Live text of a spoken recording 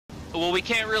Well, we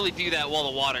can't really do that while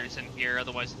the water's in here,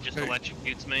 otherwise it just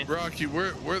electrocutes me. Rocky,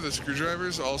 where are the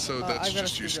screwdrivers? Also, that's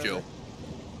just your skill.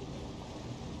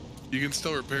 You can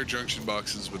still repair junction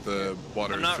boxes with the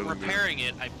water. I'm not repairing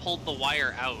it. I pulled the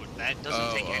wire out. That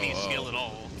doesn't take any skill at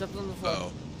all. Step on the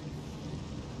floor.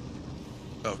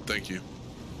 Oh, thank you.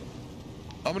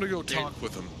 I'm gonna go talk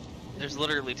with him. There's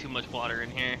literally too much water in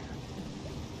here.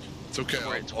 It's okay.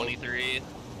 We're at 23.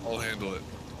 I'll handle it.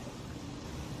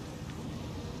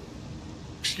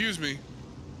 Excuse me.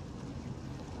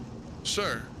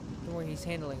 Sir. Don't worry, he's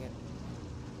handling it.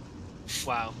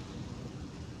 Wow.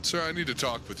 Sir, I need to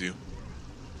talk with you.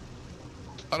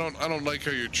 I don't like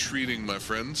how you're treating my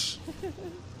friends.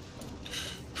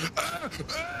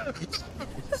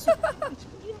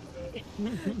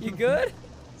 You good?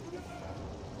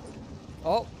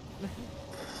 Oh.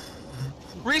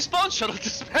 Respawn shuttle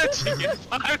dispatching in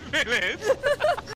 5 minutes.